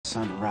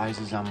sun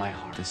rises on my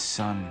heart. The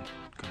sun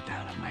go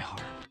down on my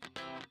heart.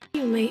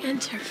 You may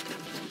enter.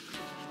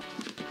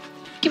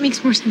 It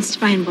makes more sense to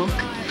buy in bulk.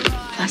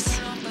 Plus,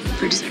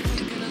 for dessert.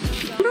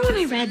 Remember when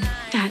I read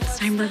that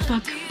Steinberg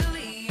book?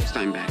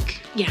 Steinbeck.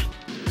 Yeah.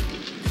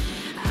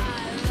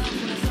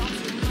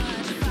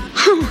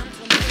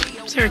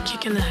 Is there a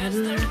kick in the head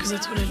in there? Because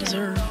that's what I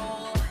deserve.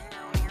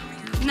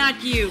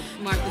 Not you,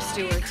 Martha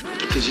Stewart.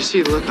 Did you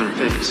see the look on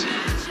her face?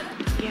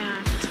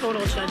 Yeah,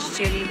 total Judge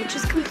Judy, which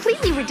is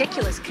completely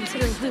ridiculous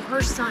considering who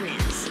her son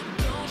is.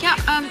 Yeah,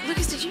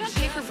 Lucas, did you not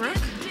pay for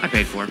Brooke? I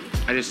paid for it.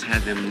 I just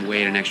had them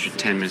wait an extra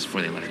 10 minutes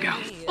before they let her go.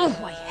 Oh,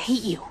 I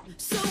hate you.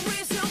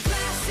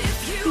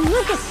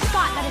 Lucas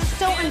Scott, that is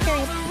so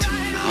unfair.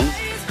 No?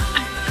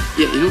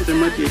 Yeah, you know, there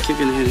might be a kick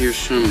in the head here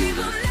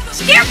somewhere.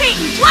 Scare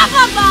Peyton! Blah,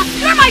 blah, blah!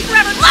 You're my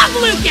forever love,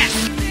 Lucas!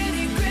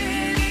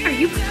 Are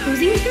you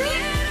proposing to me?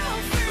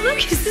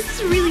 Lucas, this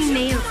is really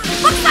nailed.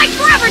 Looks like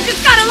forever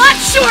just got a lot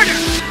shorter!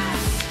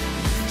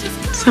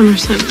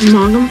 Somerset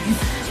Amalgam.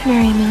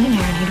 Marry a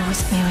millionaire and he'd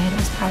whisk me away to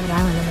his private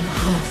island in the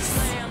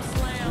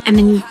Bahamas. And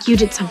then you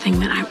did something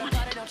that I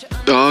wanted.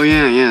 Oh,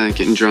 yeah,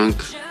 getting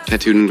drunk,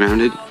 tattooed and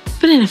grounded.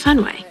 But in a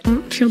fun way. I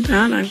don't feel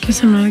bad. I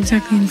guess I'm not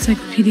exactly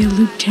Encyclopedia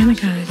Luke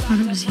Tanica. I thought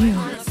it was you.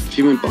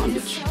 She went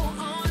bondage.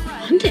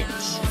 Bondage?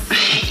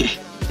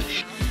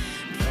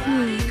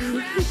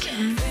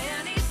 Okay.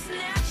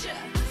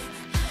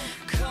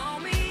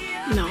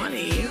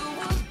 Naughty.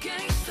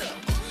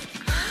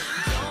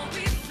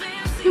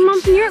 Your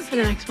mom's in Europe for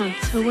the next month,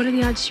 so what are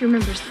the odds she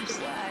remembers this?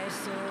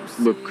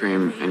 Whipped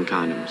cream and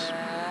condoms.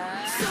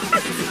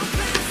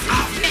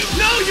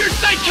 No, you're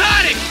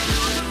psychotic!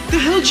 The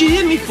hell did you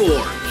hit me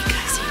for?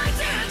 Because you're an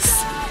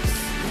ass.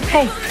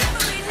 Hey,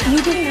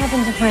 you didn't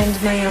happen to find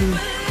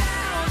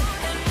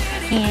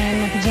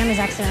and my pajamas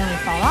accidentally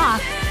fall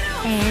off,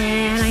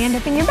 and I end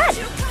up in your bed.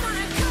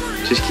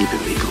 Just keep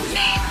it legal.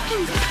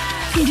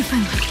 I need to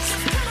find Lucas.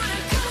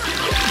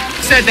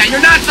 Said that.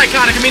 You're not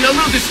psychotic. I mean, a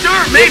little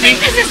disturbed, maybe. You think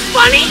this is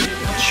funny?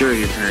 Sure,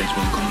 your parents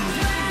won't go home.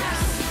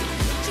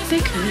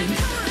 They could.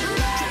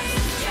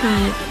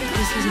 But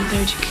this isn't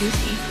their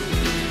jacuzzi.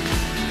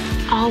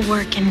 All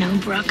work and no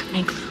Brooke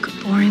make Luke a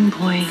boring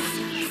boy.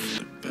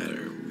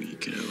 Better, we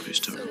could always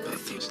talk about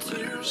those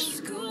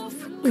letters.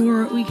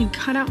 Or we could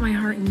cut out my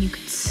heart and you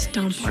could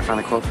stomp it. I found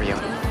a quote for you.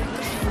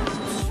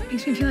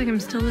 Makes me feel like I'm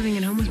still living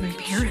at home with my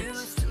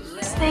parents.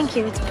 Thank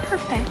you, it's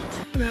perfect.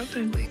 About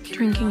the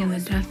drinking and the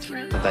death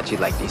threat. I thought you'd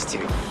like these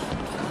two.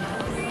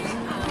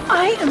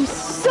 I am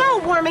so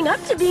warming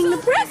up to being the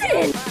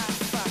president.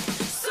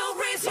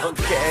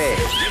 Okay.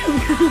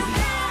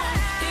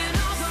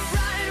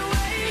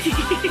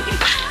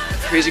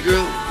 Crazy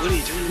girl, what are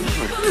you doing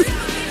now?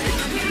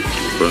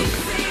 Brooke.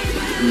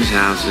 Whose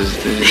house is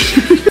this?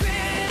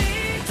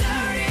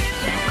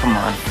 Come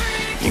on,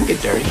 you can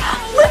get dirty.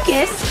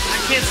 Lucas! I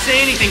can't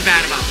say anything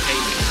bad about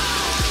Peyton.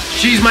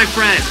 She's my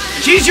friend.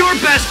 She's your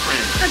best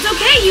friend. That's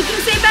okay, you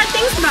can say bad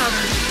things about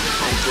her.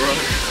 Oh, bro.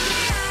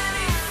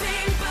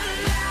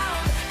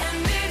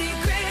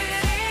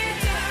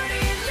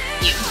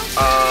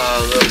 A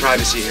little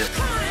privacy here.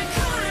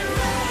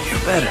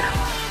 You're better.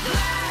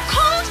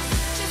 Cold?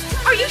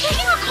 Are you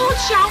taking a cold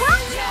shower?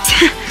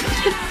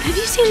 Have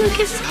you seen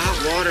Lucas? Hot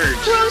water.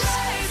 Gross.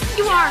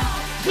 You are.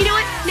 You know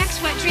what?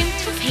 Next wet dream,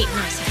 tell Peyton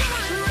I said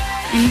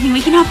hi. Anything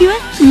we can help you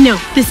with? No,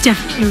 this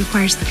definitely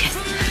requires Lucas.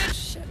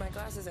 Shit, my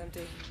glass is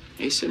empty.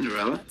 Hey,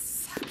 Cinderella.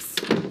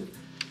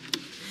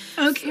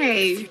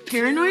 Okay,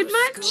 paranoid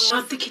much?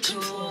 Off the kitchen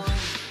floor.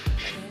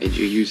 Hey,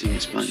 you're using a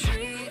sponge.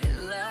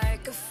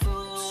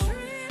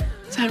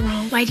 Is that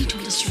wrong? Whitey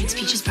told us to read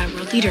speeches by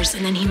world leaders,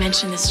 and then he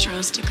mentioned this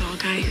Charles de Gaulle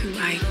guy who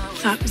I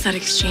thought was that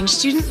exchange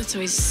student that's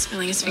always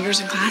spilling his fingers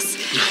in class.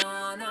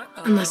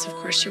 Unless, of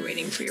course, you're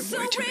waiting for your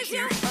boy to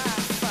appear.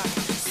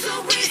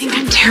 Do you think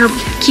I'm terrible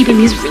at keeping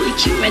these really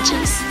cute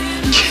wedges?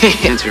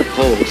 Answer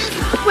polls.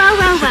 Well.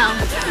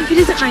 If it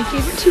isn't my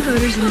favorite two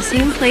voters in the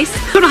same place.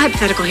 Total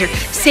hypothetical here.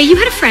 Say you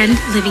had a friend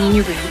living in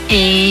your room,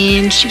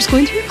 and she was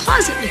going through your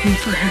closet looking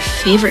for her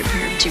favorite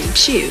pair of gym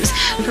shoes.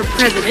 For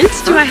president,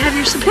 do I have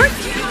your support?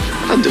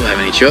 I don't have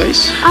any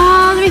choice.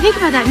 Let me think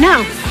about that.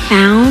 No.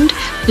 Found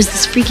was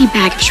this freaky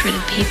bag of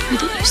shredded paper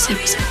that you said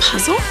was a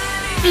puzzle.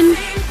 And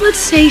let's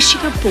say she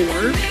got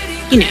bored,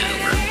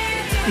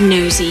 or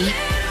nosy.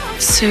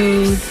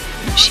 So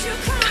she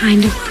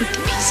kind of put the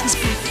pieces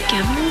back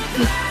together,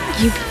 but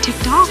you got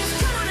ticked off.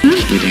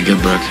 You did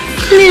good, Brooke.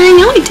 Yeah, I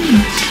know I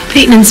did.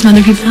 Peyton and some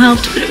other people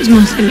helped, but it was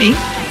mostly me.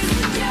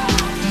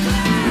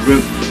 Hey,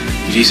 Brooke,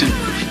 you decent?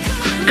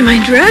 Am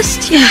I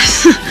dressed?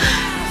 Yes.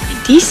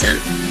 Decent.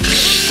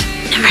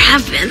 Never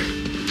have been.